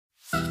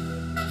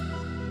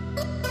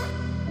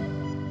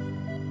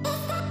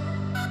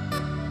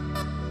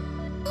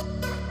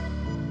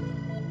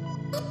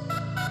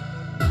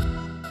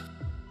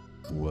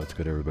What's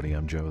good, everybody?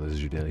 I'm Joe. This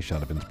is your daily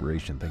shot of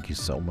inspiration. Thank you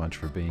so much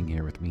for being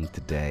here with me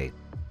today.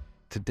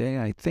 Today,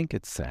 I think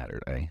it's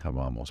Saturday. I'm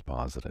almost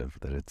positive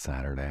that it's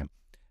Saturday.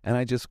 And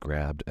I just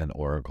grabbed an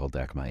Oracle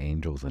deck, my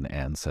Angels and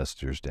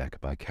Ancestors deck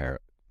by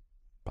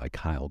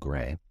Kyle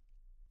Gray.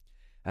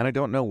 And I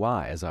don't know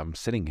why. As I'm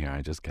sitting here,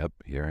 I just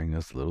kept hearing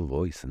this little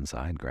voice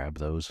inside, grab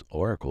those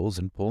oracles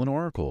and pull an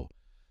oracle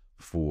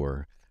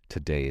for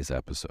today's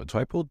episode. So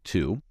I pulled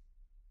two.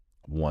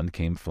 One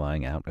came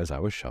flying out as I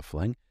was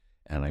shuffling,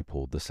 and I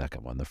pulled the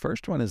second one. The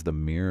first one is the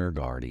Mirror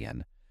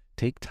Guardian.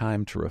 Take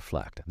time to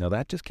reflect. Now,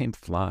 that just came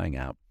flying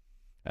out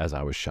as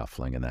I was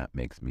shuffling, and that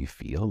makes me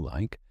feel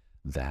like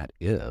that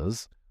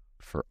is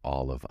for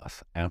all of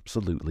us.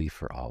 Absolutely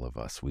for all of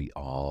us. We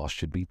all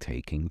should be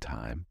taking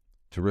time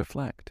to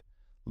reflect.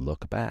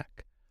 Look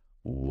back.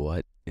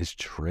 What is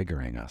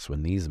triggering us?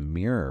 When these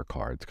mirror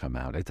cards come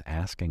out, it's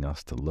asking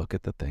us to look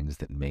at the things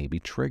that may be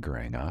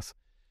triggering us,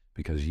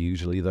 because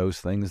usually those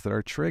things that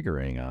are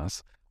triggering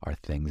us are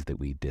things that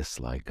we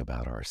dislike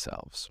about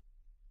ourselves.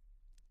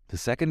 The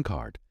second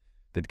card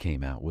that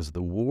came out was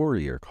the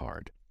Warrior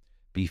card.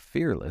 Be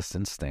fearless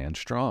and stand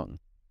strong.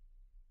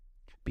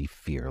 Be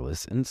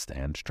fearless and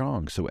stand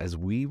strong. So as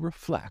we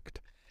reflect,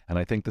 and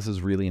I think this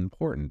is really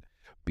important,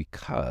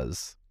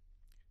 because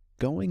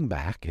going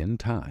back in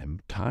time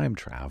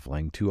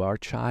traveling to our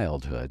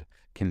childhood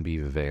can be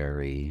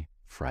very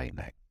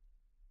frightening.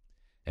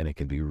 And it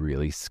can be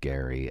really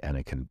scary, and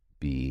it can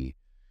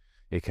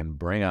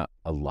bring up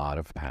a lot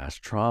of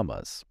past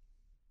traumas.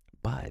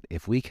 But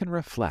if we can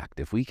reflect,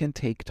 if we can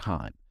take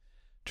time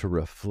to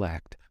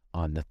reflect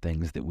on the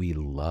things that we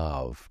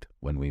loved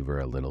when we were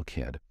a little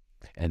kid,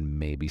 and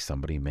maybe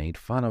somebody made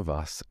fun of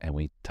us and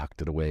we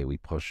tucked it away, we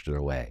pushed it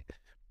away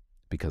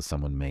because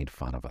someone made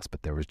fun of us,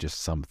 but there was just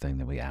something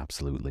that we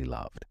absolutely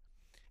loved.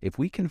 If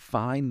we can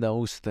find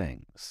those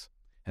things,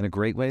 and a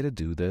great way to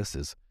do this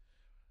is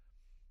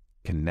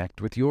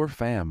connect with your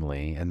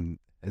family. And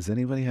does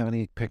anybody have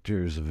any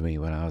pictures of me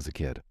when I was a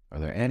kid? Are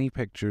there any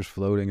pictures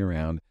floating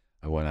around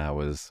when I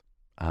was,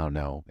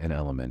 in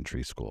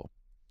elementary school?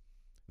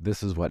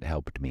 This is what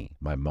helped me.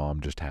 My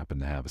mom just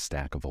happened to have a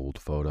stack of old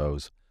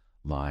photos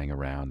lying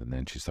around, and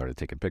then she started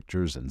taking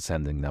pictures and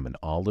sending them. And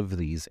all of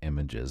these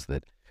images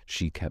that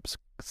she kept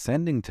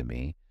sending to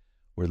me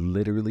were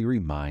literally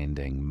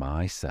reminding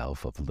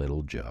myself of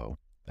little Joe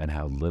and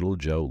how little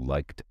Joe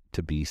liked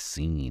to be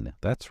seen.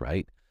 That's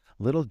right.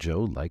 Little Joe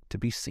liked to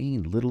be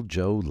seen. Little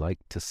Joe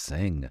liked to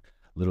sing.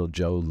 Little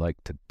Joe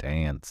liked to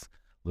dance.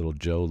 Little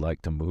Joe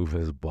liked to move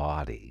his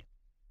body,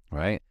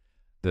 right?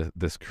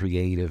 This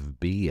creative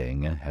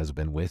being has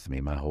been with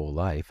me my whole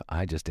life.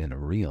 I just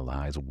didn't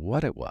realize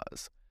what it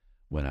was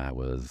when I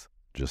was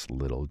just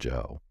little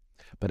Joe.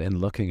 But in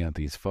looking at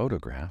these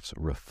photographs,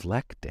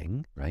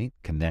 reflecting, right?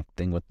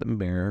 Connecting with the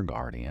Mirror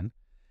Guardian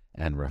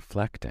and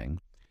reflecting,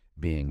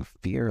 being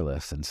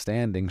fearless and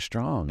standing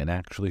strong, and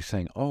actually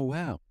saying, oh,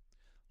 wow,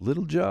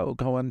 little Joe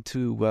going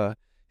to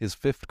his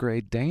 5th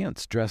grade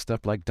dance dressed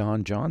up like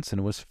Don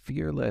Johnson was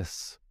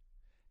fearless.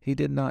 He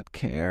did not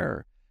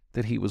care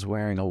that he was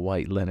wearing a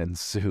white linen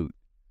suit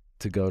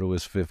to go to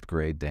his 5th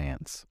grade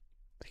dance.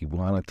 He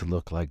wanted to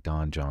look like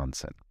Don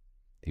Johnson.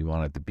 He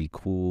wanted to be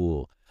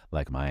cool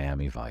like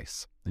Miami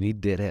Vice. And he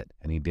did it,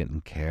 and he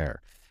didn't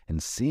care.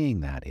 And seeing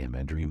that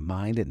image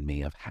reminded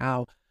me of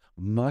how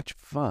much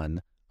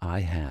fun I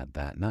had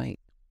that night.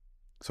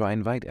 So I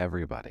invite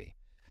everybody,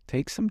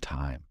 take some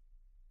time.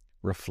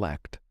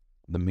 Reflect,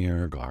 the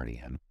Mirror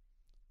Guardian,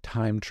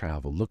 time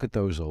travel, look at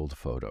those old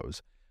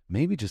photos.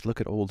 Maybe just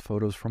look at old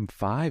photos from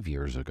 5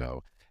 years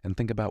ago and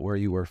think about where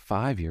you were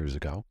 5 years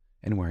ago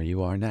and where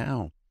you are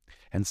now,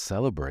 and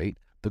celebrate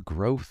the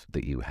growth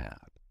that you had.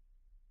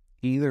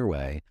 Either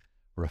way,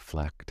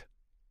 reflect,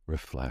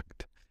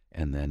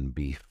 and then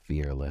be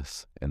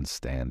fearless and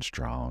stand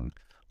strong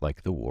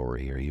like the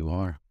warrior you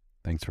are.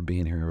 Thanks for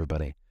being here,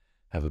 everybody.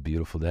 Have a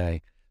beautiful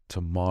day.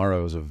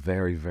 Tomorrow's a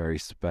very, very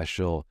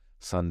special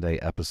Sunday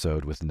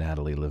episode with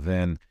Natalie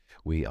Levin.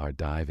 We are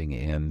diving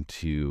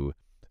into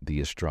the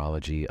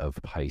astrology of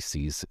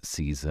Pisces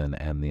season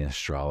and the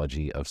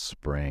astrology of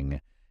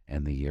spring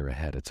and the year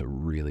ahead. It's a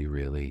really,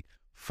 really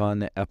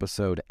fun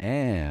episode.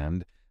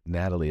 And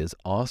Natalie is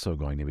also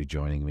going to be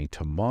joining me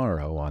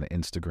tomorrow on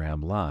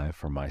Instagram Live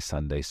for my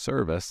Sunday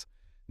service.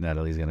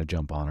 Natalie's going to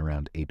jump on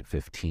around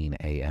 8:15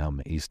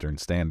 a.m. Eastern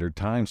Standard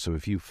Time. So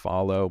if you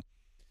follow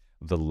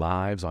the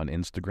lives on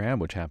Instagram,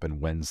 which happen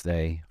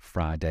Wednesday,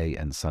 Friday,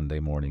 and Sunday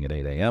morning at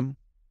 8 a.m.,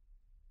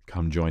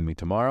 come join me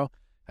tomorrow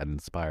at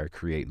Inspire,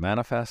 Create,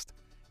 Manifest.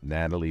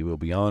 Natalie will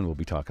be on. We'll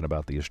be talking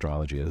about the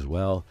astrology as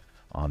well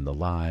on the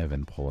live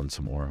and pulling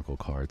some oracle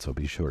cards. So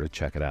be sure to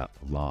check it out.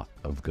 A lot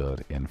of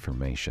good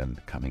information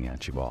coming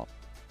at you all.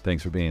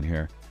 Thanks for being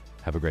here.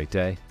 Have a great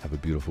day. Have a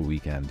beautiful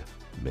weekend.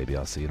 Maybe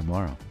I'll see you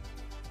tomorrow.